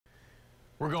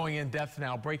We're going in depth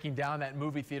now, breaking down that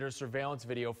movie theater surveillance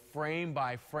video frame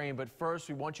by frame. But first,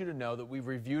 we want you to know that we've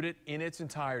reviewed it in its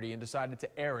entirety and decided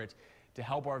to air it to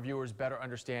help our viewers better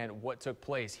understand what took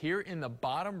place. Here in the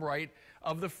bottom right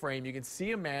of the frame, you can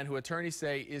see a man who attorneys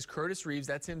say is Curtis Reeves.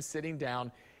 That's him sitting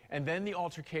down. And then the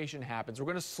altercation happens. We're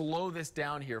going to slow this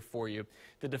down here for you.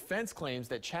 The defense claims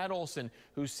that Chad Olson,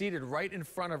 who's seated right in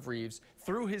front of Reeves,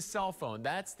 threw his cell phone.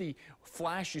 That's the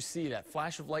flash you see, that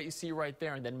flash of light you see right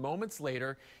there. And then moments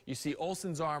later, you see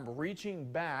Olson's arm reaching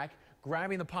back,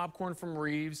 grabbing the popcorn from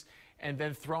Reeves, and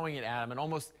then throwing it at him. And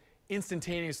almost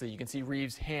instantaneously, you can see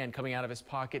Reeves' hand coming out of his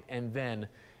pocket, and then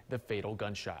the fatal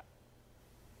gunshot.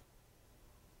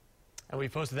 And we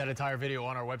posted that entire video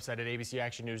on our website at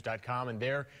abcactionnews.com, and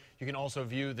there you can also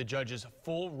view the judge's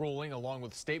full ruling along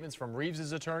with statements from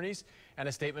Reeves' attorneys and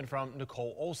a statement from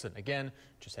Nicole Olson. Again,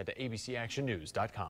 just head to abcactionnews.com.